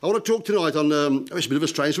I want to talk tonight on, it's a bit of a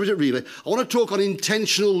strange subject really. I want to talk on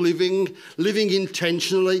intentional living, living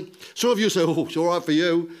intentionally. Some of you say, oh, it's all right for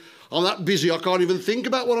you. I'm that busy, I can't even think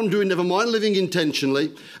about what I'm doing, never mind living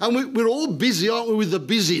intentionally. And we're all busy, aren't we, with the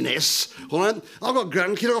busyness, all right? I've got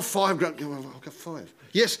grandkids, I've got 5 grandkids. I've got 5.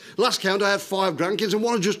 Yes, last count I had 5 grandkids and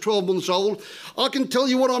one is just 12 months old. I can tell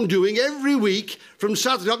you what I'm doing every week from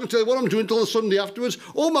Saturday. I can tell you what I'm doing till the Sunday afterwards,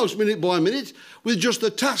 almost minute by minute, with just the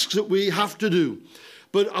tasks that we have to do.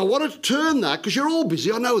 But I want to turn that, because you're all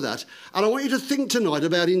busy, I know that, and I want you to think tonight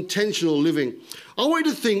about intentional living. I want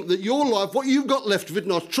you to think that your life, what you've got left of it,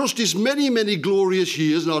 and I trust is many, many glorious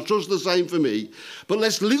years, and I trust the same for me, but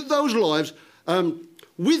let's live those lives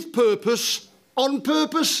with purpose, on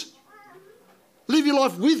purpose. Live your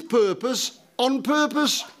life with purpose, on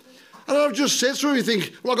purpose. And I've just said, so you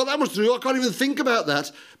think, well, I've got that much to do, I can't even think about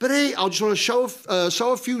that. But hey, I just want to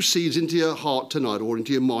sow a few seeds into your heart tonight, or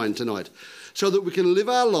into your mind tonight, so that we can live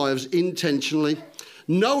our lives intentionally,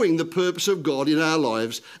 knowing the purpose of God in our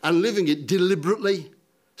lives and living it deliberately,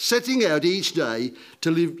 setting out each day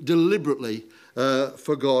to live deliberately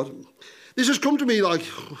for God. This has come to me like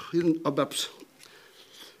about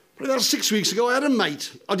 6 weeks ago. I had a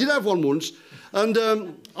mate. I did have one once. And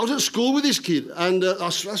I was at school with this kid, and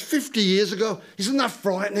that's 50 years ago. Isn't that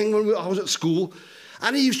frightening when I was at school?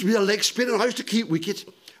 And he used to be a leg spinner, and I used to keep wicket.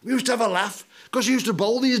 We used to have a laugh, because he used to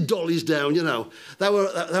bowl these dollies down, you know. They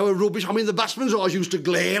were rubbish. I mean, the batsman's eyes used to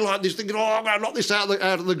glare like this, thinking, oh, I'm going to knock this out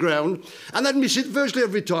of the ground. And they'd miss it virtually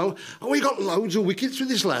every time. And we got loads of wickets with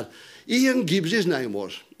this lad. Ian Gibbs, his name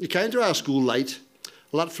was. He came to our school late,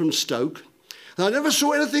 a lad from Stoke. And I never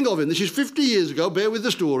saw anything of him. This is 50 years ago, bear with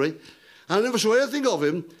the story. And I never saw anything of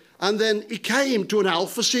him. And then he came to an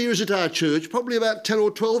Alpha series at our church, probably about 10 or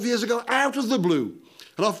 12 years ago, out of the blue.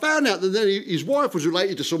 And I found out that then his wife was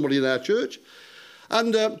related to somebody in our church.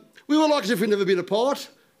 And we were like as if we'd never been apart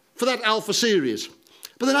for that Alpha series.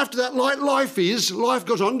 But then after that, like life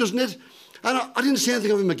goes on, doesn't it? And I didn't see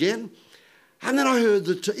anything of him again. And then I heard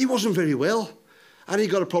that he wasn't very well. And he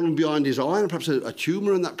got a problem behind his eye, and perhaps a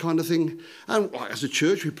tumour and that kind of thing. And as a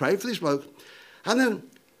church, we prayed for this bloke. And then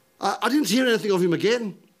I didn't hear anything of him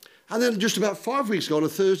again. And then just about 5 weeks ago, on a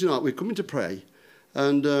Thursday night, we come in to pray.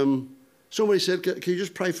 And somebody said, can you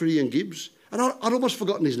just pray for Ian Gibbs? And I'd almost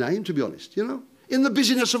forgotten his name, to be honest, you know. In the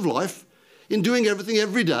busyness of life, in doing everything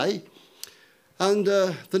every day. And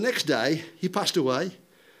the next day, he passed away.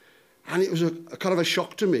 And it was a kind of a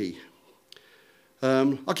shock to me.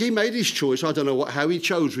 Like he made his choice. I don't know how he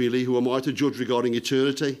chose, really. Who am I to judge regarding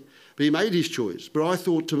eternity? But he made his choice. But I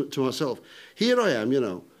thought to myself, here I am, you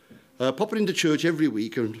know, popping into church every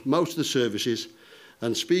week and most of the services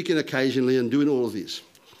and speaking occasionally and doing all of this.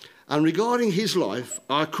 And regarding his life,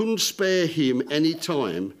 I couldn't spare him any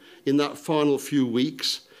time in that final few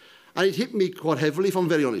weeks. And it hit me quite heavily, if I'm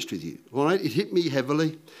very honest with you. All right? It hit me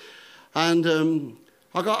heavily. And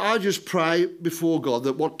I just pray before God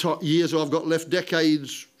that what years I've got left,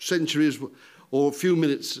 decades, centuries, or a few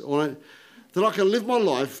minutes, all right, that I can live my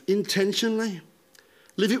life intentionally,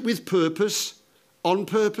 live it with purpose, on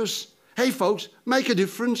purpose. Hey, folks, make a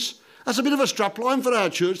difference. That's a bit of a strapline for our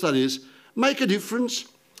church, that is. Make a difference.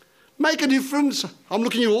 Make a difference. I'm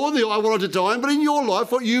looking you all in the eye one at a time, but in your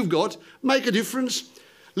life, what you've got, make a difference.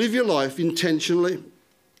 Live your life intentionally.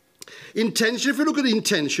 Intention, if you look at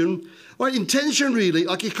intention, well, intention really,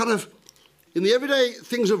 like you kind of, in the everyday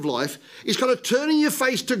things of life, is kind of turning your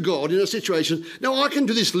face to God in a situation. Now, I can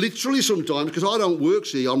do this literally sometimes because I don't work,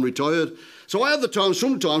 see, I'm retired. So I have the time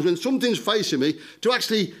sometimes when something's facing me to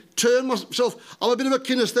actually turn myself. I'm a bit of a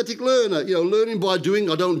kinesthetic learner, you know, learning by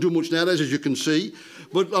doing. I don't do much nowadays, as you can see.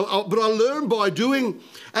 But I learn by doing.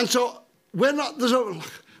 And so when there's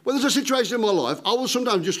a situation in my life, I will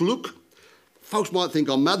sometimes just look. Folks might think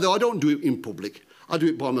I'm mad, though I don't do it in public. I do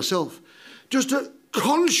it by myself. Just to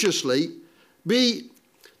consciously be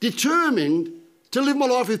determined to live my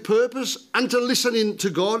life with purpose and to listen in to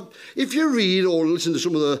God. If you read or listen to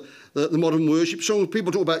some of the modern worship songs,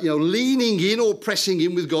 people talk about, you know, leaning in or pressing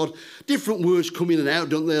in with God. Different words come in and out,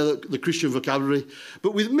 don't they, the Christian vocabulary.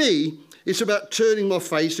 But with me, it's about turning my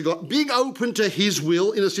face to God, being open to his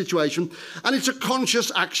will in a situation, and it's a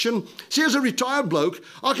conscious action. See, as a retired bloke,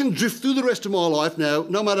 I can drift through the rest of my life now,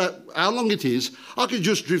 no matter how long it is. I can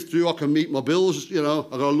just drift through, I can meet my bills, you know,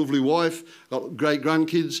 I've got a lovely wife, got great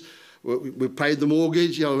grandkids, we've paid the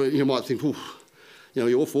mortgage, you know, you might think, oh, you know,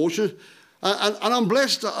 you're fortunate. And I'm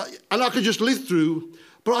blessed, and I could just live through,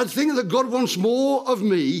 but I think that God wants more of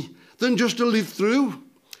me than just to live through,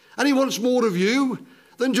 and he wants more of you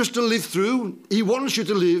than just to live through. He wants you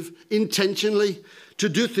to live intentionally, to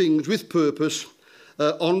do things with purpose,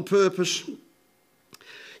 on purpose.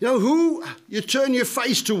 You know, who you turn your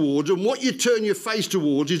face towards and what you turn your face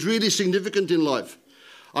towards is really significant in life.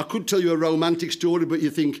 I could tell you a romantic story, but you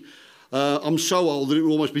think, I'm so old that it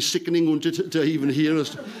would almost be sickening to even hear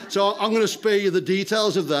us. So I'm going to spare you the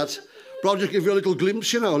details of that. But I'll just give you a little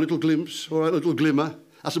glimpse, you know, a little glimpse, all right, a little glimmer.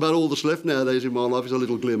 That's about all that's left nowadays in my life is a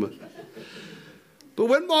little glimmer. But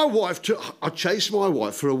when my wife, I chased my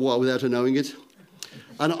wife for a while without her knowing it.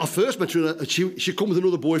 And I first met her, and she come with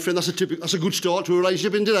another boyfriend. That's a good start to a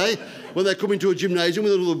relationship in today. When they come into a gymnasium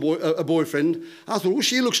with another boyfriend, I thought, oh,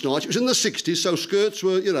 she looks nice. It was in the 60s, so skirts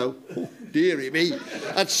were, you know, oh, dearie me.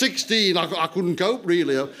 At 16, I couldn't cope,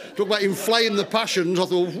 really. Talk about inflame the passions. I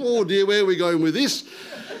thought, oh, dear, where are we going with this?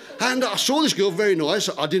 And I saw this girl, very nice.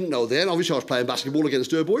 I didn't know then. Obviously, I was playing basketball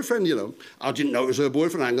against her boyfriend, you know. I didn't know it was her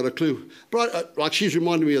boyfriend. I ain't got a clue. But like she's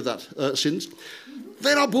reminded me of that since.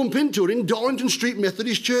 Then I bump into her in Darlington Street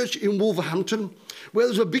Methodist Church in Wolverhampton, where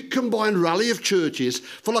there's a big combined rally of churches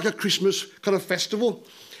for like a Christmas kind of festival.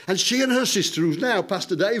 And she and her sister, who's now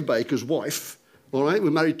Pastor Dave Baker's wife, all right, we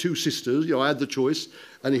married two sisters. You know, I had the choice,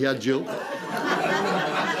 and he had Jill.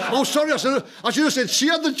 Oh, sorry, I should have said she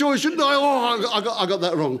had the choice, shouldn't I? Oh, I got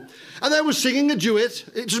that wrong. And they were singing a duet.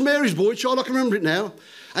 It was Mary's Boy Child, I can remember it now.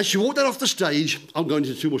 And she walked out off the stage. I'm going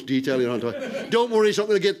into too much detail here, aren't I? Don't worry, it's not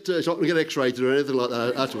going to get X-rated or anything like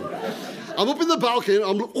that at all. I'm up in the balcony.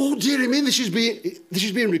 Oh, dearie me, this is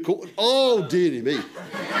being recorded. Oh, dearie me.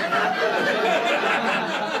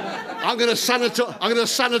 I'm going to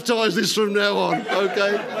sanitise this from now on,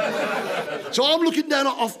 okay? So I'm looking down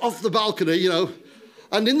off the balcony, you know,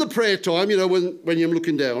 and in the prayer time, you know, when you're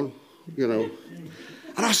looking down, you know,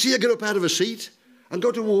 and I see her get up out of her seat and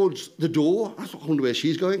go towards the door. I thought, I wonder where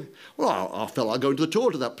she's going. Well, I felt like going to the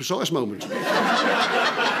toilet at that precise moment.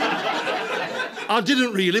 I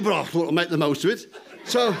didn't really, but I thought I'd make the most of it.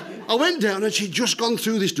 So I went down and she'd just gone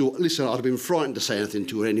through this door. Listen, I'd have been frightened to say anything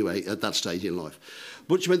to her anyway at that stage in life.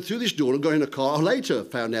 But she went through this door and got in a car. I later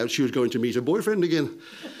found out she was going to meet her boyfriend again.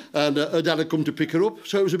 And her dad had come to pick her up.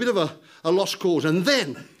 So it was a bit of a lost cause. And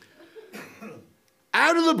then,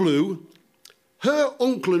 out of the blue, her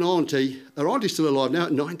uncle and auntie, her auntie's still alive now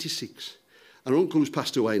at 96, and her uncle who's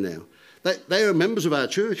passed away now. They are members of our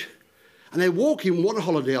church, and they walk in one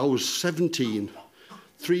holiday. I was 17,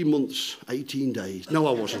 3 months, 18 days. No,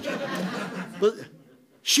 I wasn't. But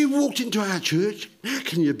she walked into our church. How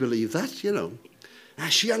can you believe that, you know? Now,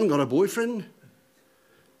 she hadn't got a boyfriend.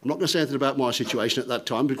 I'm not going to say anything about my situation at that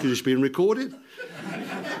time because it's being recorded.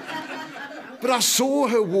 But I saw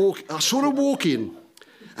her walk in.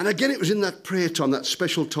 And again, it was in that prayer time, that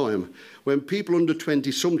special time, when people under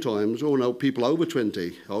 20 sometimes, oh no, people over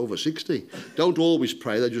 20, over 60, don't always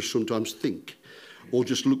pray, they just sometimes think or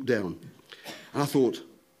just look down. And I thought,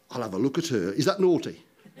 I'll have a look at her. Is that naughty?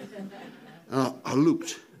 And I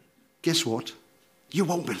looked. Guess what? You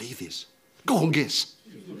won't believe this. Go on, guess.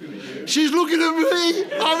 She's looking at me.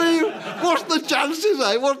 I mean, what's the chances,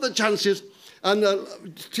 eh? What's the chances? And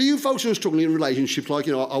to you folks who are struggling in relationships, like,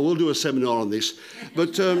 you know, I will do a seminar on this,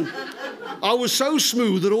 but I was so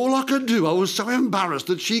smooth that all I could do, I was so embarrassed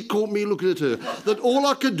that she caught me looking at her, that all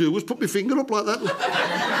I could do was put my finger up like that.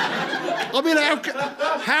 I mean,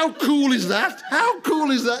 how cool is that? How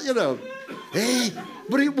cool is that, you know? Hey,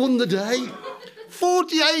 but it won the day.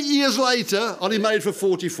 48 years later, I'd been married for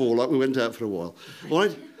 44, like we went out for a while, all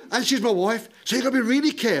right? And she's my wife, so you've got to be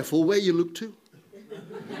really careful where you look to.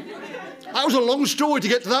 That was a long story to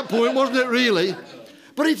get to that point, wasn't it, really?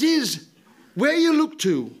 But it is. Where you look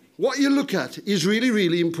to, what you look at, is really,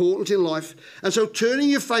 really important in life. And so turning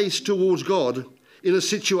your face towards God in a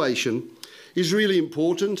situation is really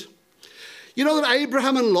important. You know that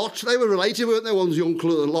Abraham and Lot, they were related, weren't they? One's the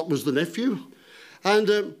uncle and Lot was the nephew. And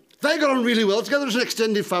they got on really well together as an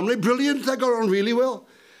extended family. Brilliant, they got on really well.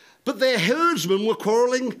 But their herdsmen were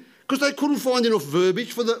quarrelling because they couldn't find enough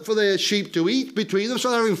verbiage for their sheep to eat between them, so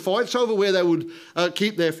they were in fights over where they would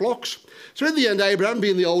keep their flocks. So in the end, Abraham,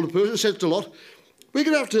 being the older person, said to Lot, we're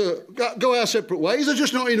going to have to go our separate ways. There's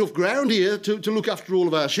just not enough ground here to look after all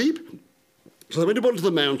of our sheep. So they went up onto the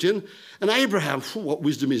mountain, and Abraham, what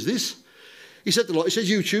wisdom is this? He said to Lot, he says,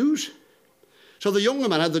 you choose. So the younger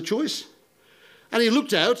man had the choice. And he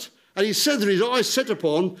looked out, and he said that his eyes set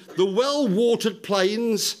upon the well-watered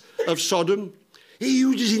plains of Sodom. He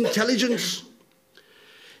used his intelligence.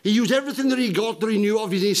 He used everything that he got, that he knew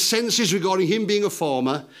of, his senses regarding him being a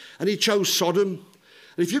farmer, and he chose Sodom.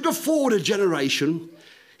 And if you go forward a generation,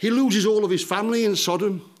 he loses all of his family in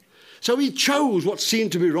Sodom. So he chose what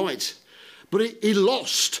seemed to be right, but he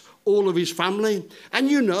lost all of his family. And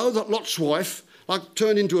you know that Lot's wife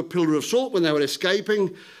turned into a pillar of salt when they were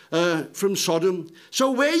escaping from Sodom.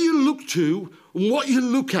 So where you look to and what you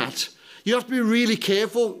look at You have to be really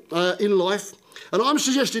careful in life. And I'm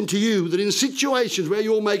suggesting to you that in situations where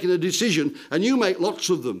you're making a decision, and you make lots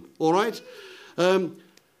of them, all right? When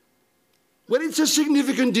it's a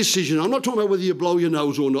significant decision, I'm not talking about whether you blow your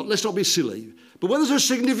nose or not, let's not be silly. But when there's a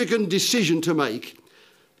significant decision to make,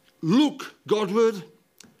 look Godward.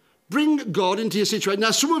 Bring God into your situation.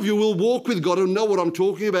 Now, some of you will walk with God and know what I'm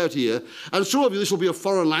talking about here. And some of you, this will be a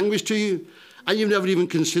foreign language to you. And you've never even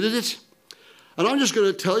considered it. And I'm just going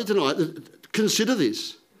to tell you tonight that consider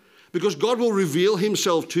this. Because God will reveal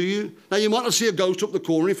himself to you. Now, you might not see a ghost up the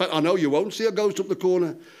corner. In fact, I know you won't see a ghost up the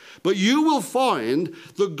corner. But you will find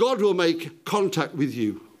that God will make contact with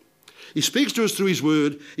you. He speaks to us through his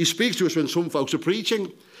word. He speaks to us when some folks are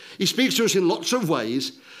preaching. He speaks to us in lots of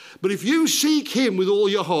ways. But if you seek him with all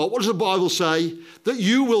your heart, what does the Bible say? That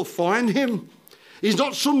you will find him. He's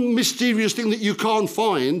not some mysterious thing that you can't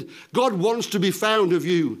find. God wants to be found of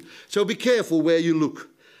you. So be careful where you look.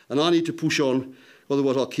 And I need to push on.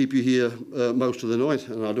 Otherwise, I'll keep you here most of the night.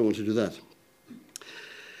 And I don't want to do that.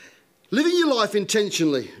 Living your life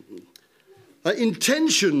intentionally.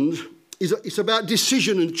 Intention it's about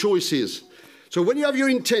decision and choices. So when you have your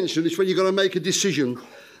intention, it's when you've got to make a decision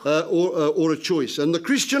or a choice. And the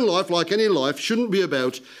Christian life, like any life, shouldn't be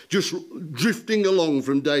about just drifting along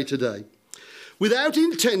from day to day. Without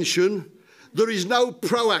intention, there is no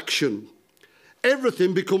proaction.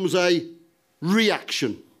 Everything becomes a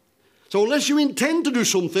reaction. So unless you intend to do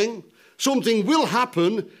something, something will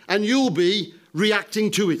happen and you'll be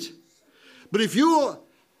reacting to it. But if you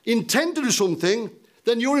intend to do something,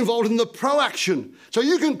 then you're involved in the proaction. So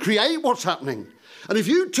you can create what's happening. And if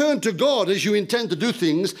you turn to God as you intend to do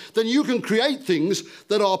things, then you can create things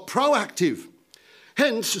that are proactive.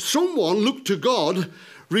 Hence, someone looked to God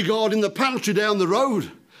regarding the pantry down the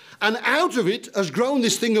road. And out of it has grown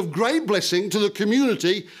this thing of great blessing to the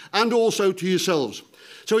community and also to yourselves.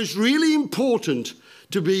 So it's really important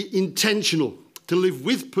to be intentional, to live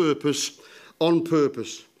with purpose, on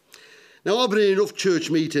purpose. Now, I've been in enough church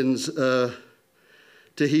meetings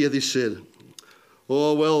to hear this said.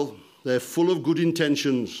 Oh, well, they're full of good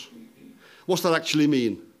intentions. What's that actually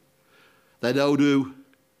mean? They don't do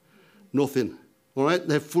nothing. All right?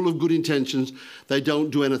 They're full of good intentions. They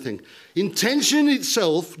don't do anything. Intention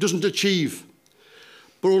itself doesn't achieve.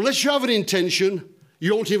 But unless you have an intention,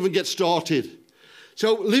 you won't even get started.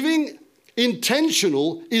 So living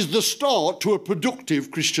intentional is the start to a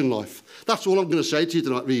productive Christian life. That's all I'm going to say to you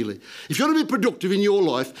tonight, really. If you want to be productive in your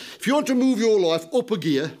life, if you want to move your life up a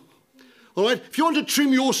gear, all right, if you want to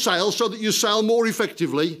trim your sails so that you sail more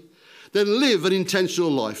effectively, then live an intentional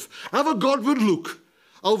life. Have a Godward look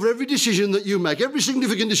over every decision that you make, every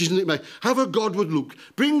significant decision that you make. Have a Godward look.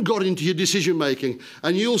 Bring God into your decision making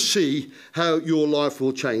and you'll see how your life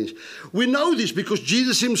will change. We know this because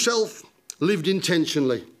Jesus himself lived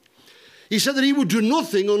intentionally. He said that he would do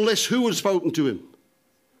nothing unless who had spoken to him?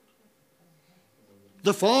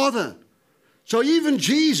 The Father. So even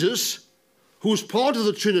Jesus, who was part of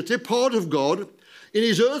the Trinity, part of God, in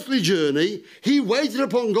his earthly journey, he waited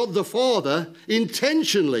upon God the Father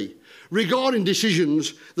intentionally regarding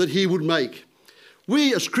decisions that he would make.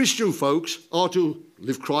 We as Christian folks are to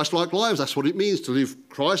live Christ-like lives. That's what it means to live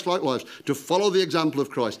Christ-like lives, to follow the example of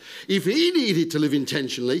Christ. If he needed to live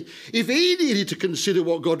intentionally, if he needed to consider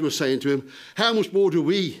what God was saying to him, how much more do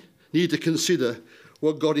we need to consider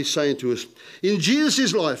what God is saying to us? In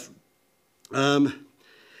Jesus' life,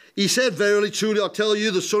 he said, verily, truly, I tell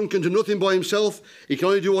you, the Son can do nothing by himself. He can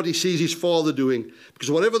only do what he sees his Father doing. Because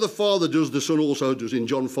whatever the Father does, the Son also does, in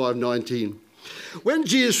John 5:19. When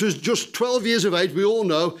Jesus was just 12 years of age, we all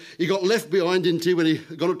know, he got left behind, didn't he, when he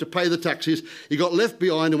got up to pay the taxes. He got left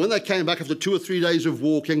behind, and when they came back after 2 or 3 days of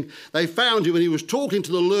walking, they found him, and he was talking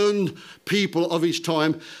to the learned people of his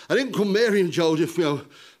time. And in come Mary and Joseph,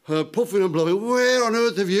 puffing and blowing, where on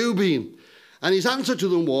earth have you been? And his answer to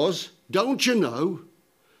them was, don't you know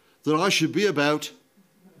that I should be about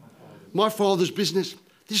my Father's business?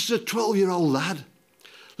 This is a 12-year-old lad.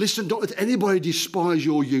 Listen, don't let anybody despise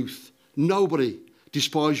your youth. Nobody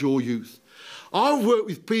despise your youth. I've worked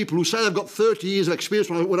with people who say they've got 30 years of experience.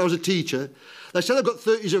 When I was a teacher, they say they've got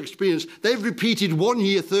 30 years of experience. They've repeated 1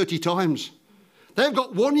 year 30 times. They've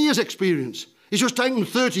got 1 year's experience. It's just taken them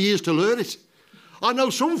 30 years to learn it. I know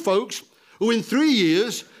some folks who in 3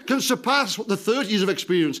 years can surpass the 30 years of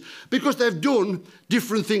experience because they've done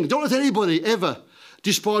different things. Don't let anybody ever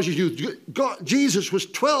despise your youth. Jesus was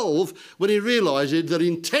 12 when he realised that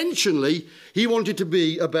intentionally he wanted to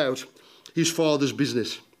be about his Father's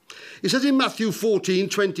business. It says in Matthew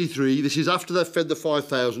 14:23, this is after they've fed the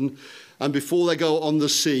 5,000 and before they go on the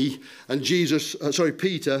sea, and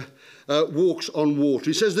Peter walks on water.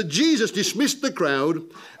 He says that Jesus dismissed the crowd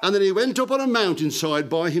and then he went up on a mountainside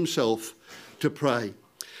by himself to pray.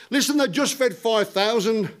 Listen, they just fed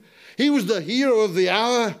 5,000. He was the hero of the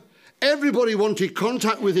hour. Everybody wanted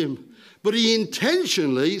contact with him. But he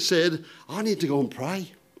intentionally said, I need to go and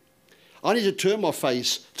pray. I need to turn my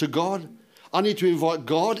face to God. I need to invite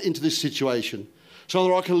God into this situation so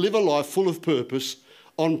that I can live a life full of purpose,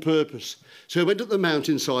 on purpose. So he went up the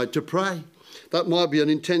mountainside to pray. That might be an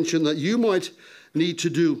intention that you might need to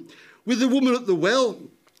do. With the woman at the well,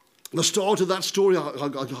 the start of that story, I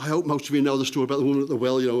hope most of you know the story about the woman at the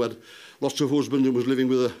well, who had lost her husband and was living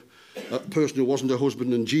with a person who wasn't her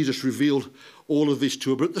husband, and Jesus revealed all of this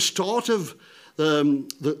to her. But at the start of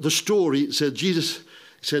the story, it said, Jesus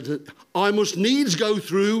said, I must needs go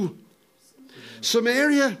through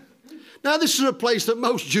Samaria. Now, this is a place that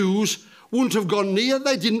most Jews wouldn't have gone near.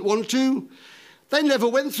 They didn't want to. They never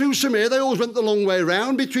went through Samaria. They always went the long way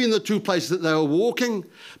around between the two places that they were walking.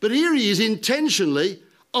 But here he is intentionally,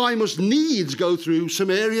 I must needs go through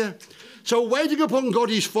Samaria. So waiting upon God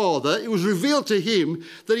his Father, it was revealed to him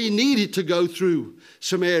that he needed to go through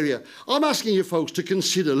Samaria. I'm asking you folks to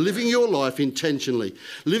consider living your life intentionally,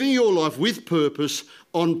 living your life with purpose,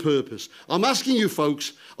 on purpose. I'm asking you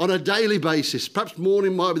folks on a daily basis. Perhaps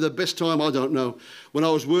morning might be the best time, I don't know. When I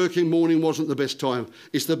was working, morning wasn't the best time.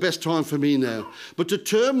 It's the best time for me now. But to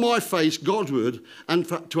turn my face Godward and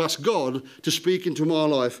to ask God to speak into my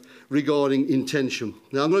life regarding intention.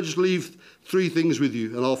 Now, I'm going to just leave 3 things with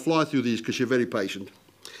you, and I'll fly through these because you're very patient.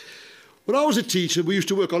 When I was a teacher, we used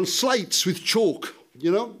to work on slates with chalk,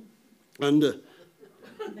 you know, and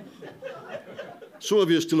some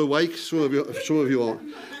of you are still awake, some of you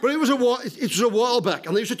aren't. But it was a while back,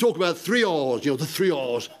 and they used to talk about 3 R's, you know, the 3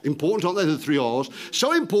 R's. Important, aren't they, the 3 R's?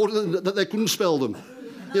 So important that they couldn't spell them.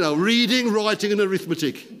 You know, reading, writing, and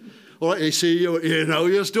arithmetic. All right, you see, you know,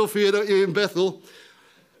 you're still here, don't you, in Bethel?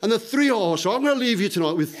 And the 3 R's, so I'm going to leave you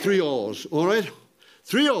tonight with 3 R's, all right?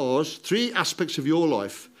 3 R's, 3 aspects of your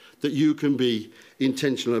life that you can be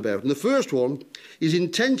intentional about. And the first one is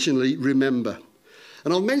intentionally remember.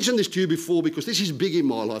 And I've mentioned this to you before because this is big in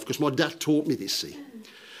my life, because my dad taught me this, see.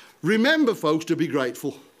 Remember, folks, to be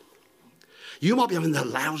grateful. You might be having the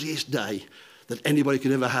lousiest day that anybody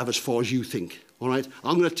could ever have as far as you think, all right?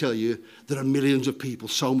 I'm going to tell you there are millions of people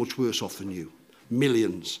so much worse off than you.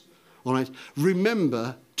 Millions, all right?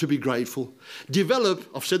 Remember to be grateful. Develop,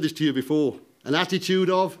 I've said this to you before, an attitude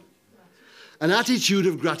of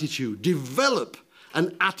gratitude. Develop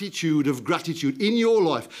an attitude of gratitude in your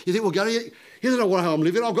life. You think, well, Gary, you don't know how I'm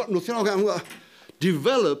living. I've got nothing.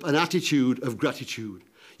 Develop an attitude of gratitude.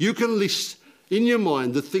 You can list in your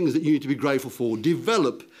mind the things that you need to be grateful for.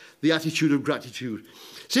 Develop the attitude of gratitude.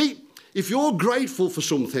 See, if you're grateful for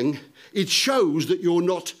something, it shows that you're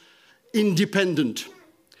not independent.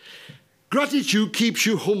 Gratitude keeps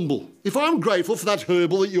you humble. If I'm grateful for that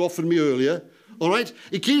herbal that you offered me earlier, all right,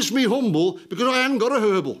 it keeps me humble because I hadn't got a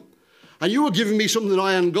herbal. And you were giving me something that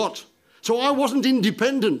I hadn't got. So I wasn't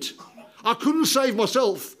independent. I couldn't save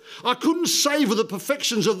myself. I couldn't savour the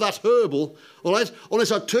perfections of that herbal, all right,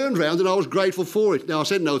 unless I turned round and I was grateful for it. Now, I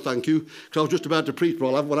said no, thank you, because I was just about to preach, but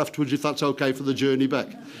I'll have one afterwards if that's okay for the journey back.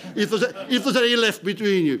 If there's any left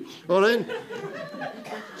between you, all right?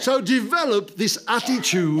 So develop this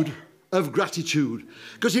attitude of gratitude,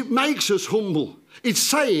 because it makes us humble. It's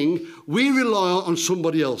saying we rely on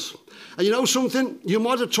somebody else. And you know something? You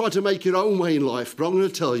might have tried to make your own way in life, but I'm going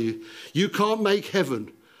to tell you, you can't make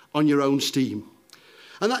heaven on your own steam.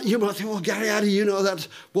 And that, you might think, well, Gary, how do you know that?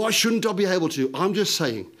 Why shouldn't I be able to? I'm just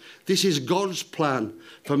saying, this is God's plan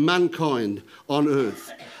for mankind on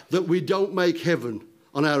earth, that we don't make heaven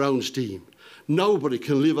on our own steam. Nobody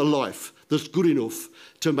can live a life that's good enough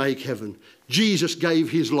to make heaven. Jesus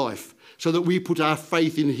gave his life so that we put our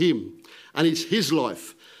faith in him. And it's his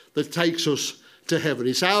life that takes us to heaven.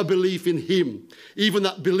 It's our belief in him. Even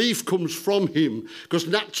that belief comes from him, because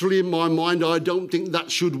naturally in my mind I don't think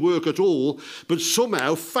that should work at all, but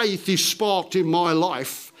somehow faith is sparked in my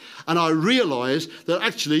life and I realise that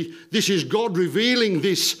actually this is God revealing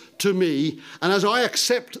this to me, and as I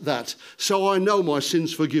accept that, so I know my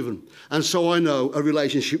sin's forgiven, and so I know a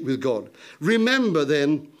relationship with God. Remember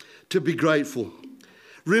then to be grateful.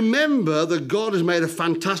 Remember that God has made a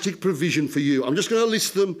fantastic provision for you. I'm just going to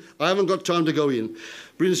list them. I haven't got time to go in.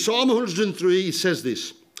 But in Psalm 103, it says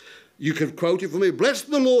this. You can quote it for me. Bless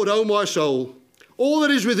the Lord, O my soul. All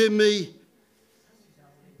that is within me,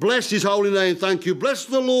 bless his holy name. Thank you. Bless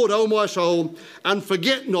the Lord, O my soul, and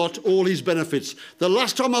forget not all his benefits. The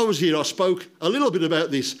last time I was here, I spoke a little bit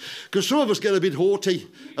about this, because some of us get a bit haughty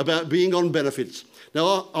about being on benefits.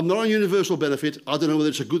 Now, I'm not on universal benefit. I don't know whether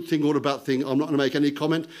it's a good thing or a bad thing. I'm not going to make any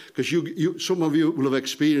comment because some of you will have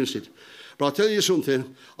experienced it. But I'll tell you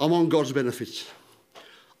something. I'm on God's benefits.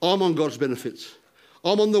 I'm on God's benefits.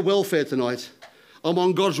 I'm on the welfare tonight. I'm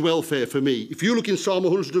on God's welfare for me. If you look in Psalm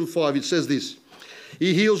 105, it says this.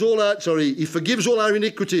 He forgives all our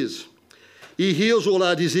iniquities. He heals all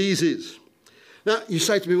our diseases. Now, you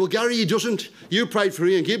say to me, well, Gary, he doesn't. You prayed for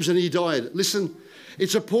Ian Gibbs and he died. Listen,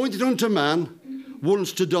 it's appointed unto man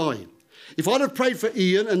once to die. If I'd have prayed for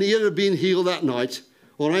Ian and Ian had been healed that night,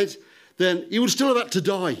 all right, then he would still have had to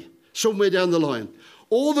die somewhere down the line.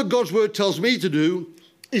 All that God's word tells me to do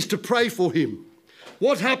is to pray for him.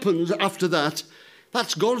 What happens after that,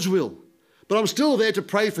 that's God's will. But I'm still there to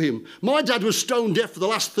pray for him. My dad was stone deaf for the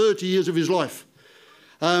last 30 years of his life.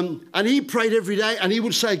 And he prayed every day and he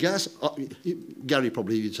would say, Gary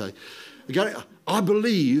probably would say, Gary, I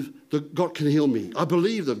believe that God can heal me. I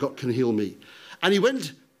believe that God can heal me. And he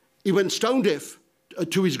went stone deaf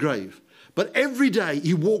to his grave. But every day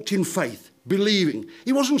he walked in faith, believing.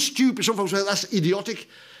 He wasn't stupid. Some folks say that's idiotic.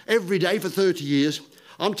 Every day for 30 years.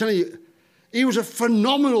 I'm telling you, he was a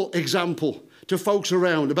phenomenal example to folks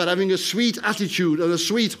around about having a sweet attitude and a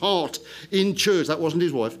sweet heart in church. That wasn't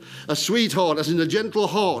his wife. A sweet heart, as in a gentle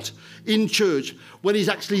heart in church, when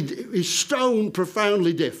he's stone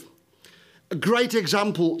profoundly deaf. A great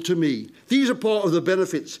example to me. These are part of the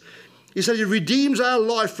benefits. He said he redeems our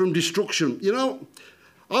life from destruction. You know,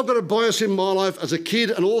 I've got a bias in my life as a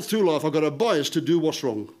kid and all through life. I've got a bias to do what's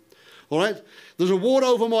wrong. All right? There's a war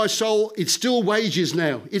over my soul. It still wages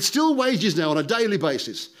now. It still wages now on a daily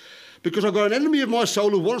basis. Because I've got an enemy of my soul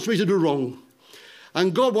who wants me to do wrong.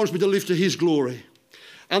 And God wants me to live to his glory.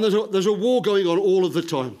 And there's a war going on all of the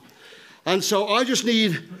time. And so I just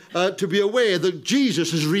need to be aware that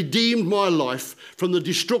Jesus has redeemed my life from the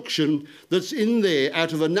destruction that's in there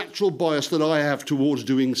out of a natural bias that I have towards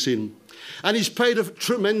doing sin. And he's paid a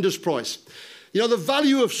tremendous price. You know, the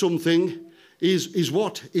value of something is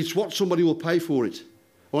what? It's what somebody will pay for it.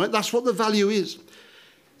 All right? That's what the value is.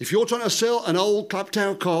 If you're trying to sell an old clapped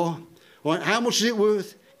out car, all right, how much is it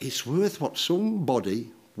worth? It's worth what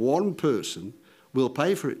somebody, one person, will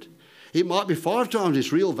pay for it. It might be 5 times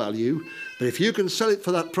its real value, but if you can sell it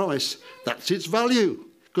for that price, that's its value,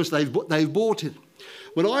 because they've bought it.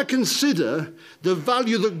 When I consider the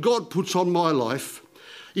value that God puts on my life,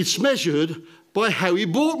 it's measured by how he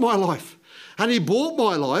bought my life. And he bought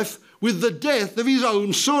my life with the death of his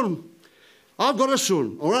own son. I've got a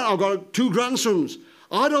son, all right? I've got 2 grandsons.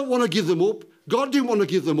 I don't want to give them up. God didn't want to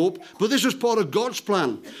give them up, but this was part of God's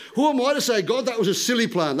plan. Who am I to say, God, that was a silly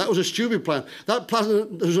plan, that was a stupid plan, that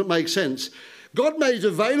plan doesn't make sense? God made it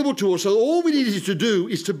available to us, so all we needed to do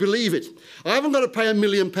is to believe it. I haven't got to pay £1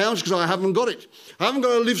 million because I haven't got it. I haven't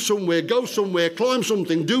got to live somewhere, go somewhere, climb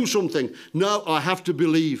something, do something. No, I have to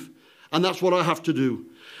believe, and that's what I have to do.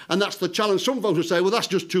 And that's the challenge. Some folks will say, well, that's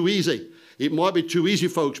just too easy. It might be too easy,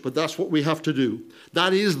 folks, but that's what we have to do.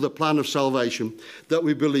 That is the plan of salvation that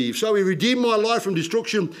we believe. So he redeemed my life from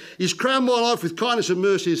destruction. He's crowned my life with kindness and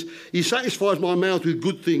mercies. He satisfies my mouth with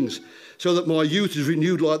good things so that my youth is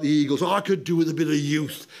renewed like the eagles. I could do with a bit of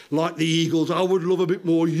youth like the eagles. I would love a bit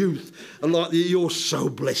more youth. And you're so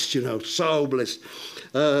blessed, you know, so blessed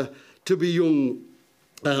to be young,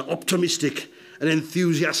 optimistic and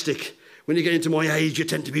enthusiastic. When you get into my age, you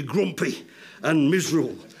tend to be grumpy and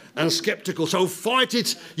miserable and sceptical. So fight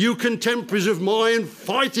it, you contemporaries of mine,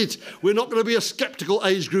 fight it. We're not going to be a sceptical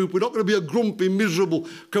age group. We're not going to be a grumpy, miserable,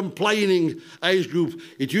 complaining age group.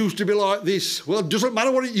 It used to be like this. Well, it doesn't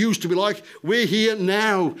matter what it used to be like. We're here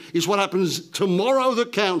now. It's what happens tomorrow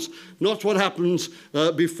that counts, not what happens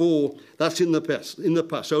before. That's in the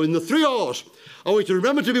past. So in the 3 R's, I want you to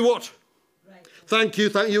remember to be what? Right. Thank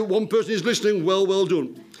you. One person is listening. Well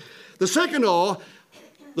done. The second R,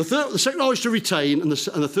 the second R is to retain, and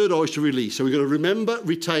the third R is to release. So we're going to remember,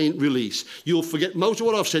 retain, release. You'll forget most of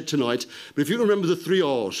what I've said tonight, but if you can remember the 3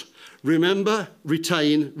 R's, remember,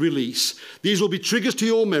 retain, release. These will be triggers to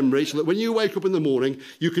your memory so that when you wake up in the morning,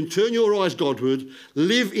 you can turn your eyes Godward,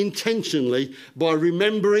 live intentionally by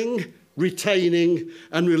remembering, retaining,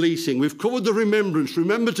 and releasing. We've covered the remembrance.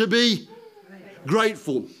 Remember to be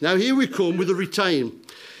grateful. Now here we come with the retain.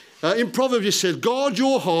 In Proverbs it says, guard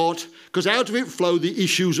your heart, because out of it flow the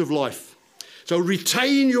issues of life. So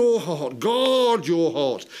retain your heart, guard your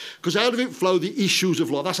heart, because out of it flow the issues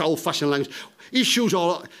of life. That's old-fashioned language. Issues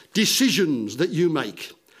are decisions that you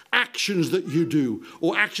make, actions that you do,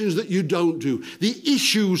 or actions that you don't do. The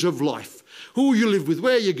issues of life. Who you live with,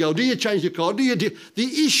 where you go, do you change your car, the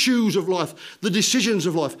issues of life, the decisions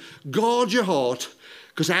of life. Guard your heart,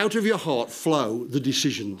 because out of your heart flow the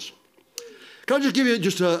decisions. Can I just give you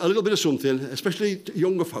just a little bit of something, especially to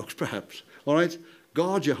younger folks perhaps, all right?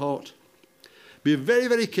 Guard your heart. Be very,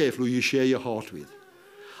 very careful who you share your heart with.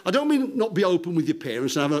 I don't mean not be open with your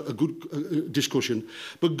parents and have a good discussion,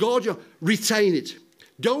 but retain it.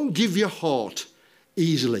 Don't give your heart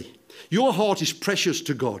easily. Your heart is precious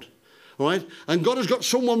to God, all right? And God has got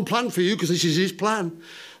someone planned for you, because this is his plan,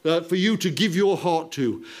 for you to give your heart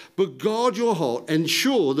to. But guard your heart.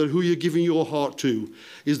 Ensure that who you're giving your heart to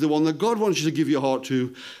is the one that God wants you to give your heart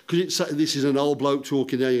to, because this is an old bloke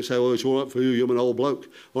talking now. You say, oh, it's all right for you, you're an old bloke,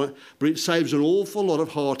 all right? But it saves an awful lot of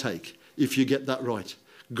heartache if you get that right.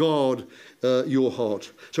 Guard your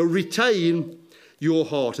heart. So retain your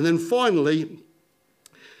heart. And then finally,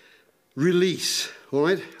 release, all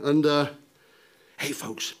right? And hey,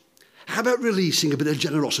 folks, how about releasing a bit of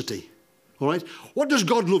generosity, all right? What does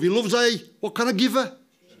God love? He loves what kind of giver?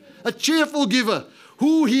 A cheerful giver.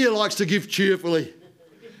 Who here likes to give cheerfully?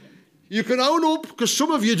 You can own up, because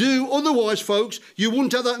some of you do. Otherwise, folks, you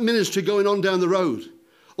wouldn't have that ministry going on down the road.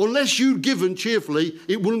 Unless you'd given cheerfully,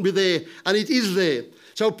 it wouldn't be there, and it is there.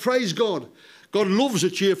 So praise God. God loves a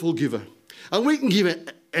cheerful giver. And we can give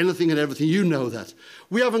it anything and everything. You know that.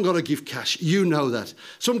 We haven't got to give cash. You know that.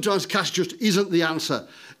 Sometimes cash just isn't the answer.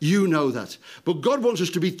 You know that. But God wants us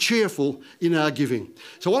to be cheerful in our giving.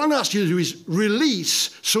 So what I'm going to ask you to do is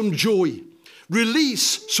release some joy.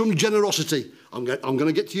 Release some generosity. I'm going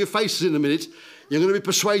to get to your faces in a minute. You're going to be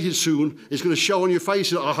persuaded soon. It's going to show on your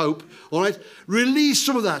faces, I hope. All right? Release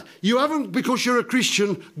some of that. You haven't, because you're a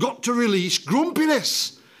Christian, got to release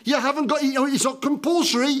grumpiness. You haven't got, it's not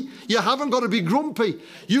compulsory. You haven't got to be grumpy.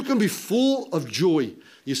 You can be full of joy.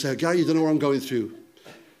 You say, Gary, you don't know what I'm going through.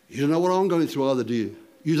 You don't know what I'm going through either, do you?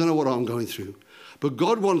 You don't know what I'm going through. But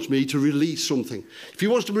God wants me to release something. If he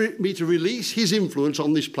wants me to release his influence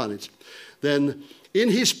on this planet, then in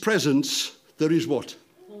his presence, there is what?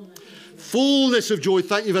 Fullness of joy.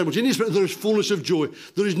 Thank you very much. In his presence, there is fullness of joy.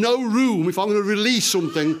 There is no room, if I'm going to release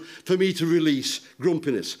something, for me to release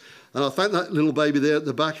grumpiness. And I thank that little baby there at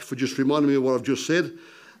the back for just reminding me of what I've just said.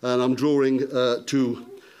 And I'm drawing to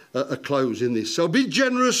a close in this. So be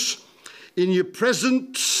generous in your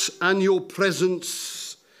presence and your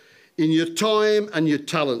presence, in your time and your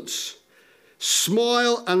talents.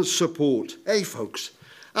 Smile and support. Hey, folks,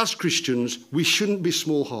 as Christians, we shouldn't be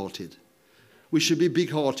small-hearted. We should be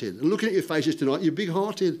big-hearted. And looking at your faces tonight, you're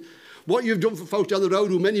big-hearted. What you've done for folks down the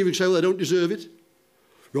road, who many of you say, well, they don't deserve it.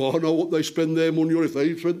 Oh, I know what they spend their money on. If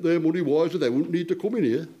they spent their money wisely, they wouldn't need to come in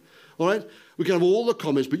here. All right? We can have all the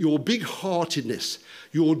comments, but your big-heartedness,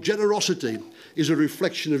 your generosity is a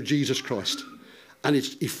reflection of Jesus Christ. And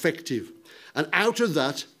it's effective. And out of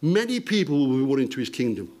that, many people will be won into his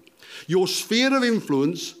kingdom. Your sphere of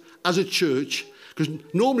influence as a church, because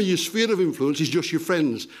normally your sphere of influence is just your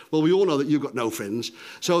friends. Well, we all know that you've got no friends.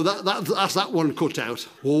 So that's that one cut out.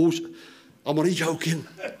 Oh, I'm only joking.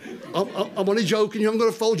 I'm only joking. You haven't got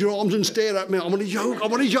to fold your arms and stare at me. I'm only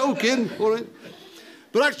joking. All right?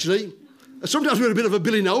 But actually, sometimes we're a bit of a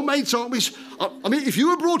Billy No mates, aren't we? I mean, if you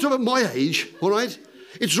were brought up at my age, all right,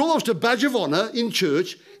 it's almost a badge of honour in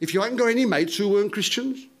church if you hadn't got any mates who weren't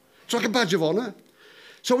Christians. It's like a badge of honour.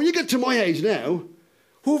 So when you get to my age now,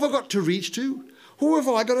 who have I got to reach to? Who have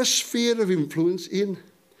I got a sphere of influence in?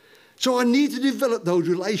 So I need to develop those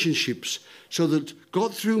relationships so that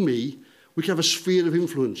God, through me, we can have a sphere of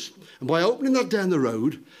influence. And by opening that down the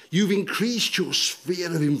road, you've increased your sphere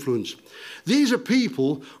of influence. These are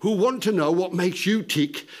people who want to know what makes you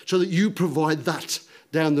tick so that you provide that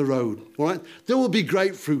down the road, all right? There will be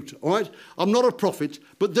great fruit, all right? I'm not a prophet,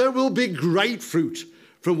 but there will be great fruit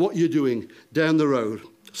from what you're doing down the road.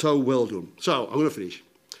 So well done. So I'm going to finish.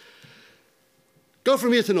 Go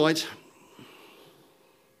from here tonight.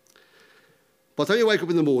 By the time you wake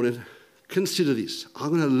up in the morning, consider this. I'm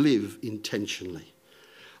going to live intentionally.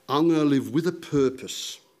 I'm going to live with a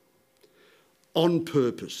purpose, on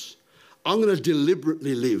purpose. I'm going to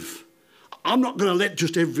deliberately live. I'm not going to let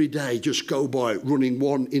just every day just go by running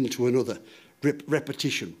one into another,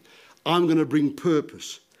 repetition. I'm going to bring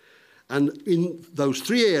purpose. And in those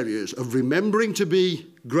three areas of remembering to be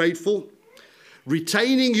grateful,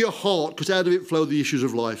 retaining your heart, because out of it flow the issues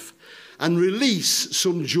of life, and release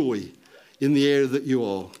some joy in the area that you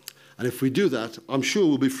are. And if we do that, I'm sure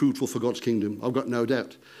we'll be fruitful for God's kingdom. I've got no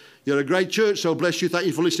doubt. You're a great church, so bless you. Thank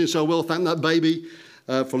you for listening so well. Thank that baby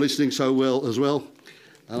for listening so well as well.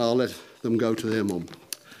 And I'll let them go to their mum.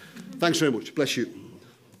 Thanks very much. Bless you.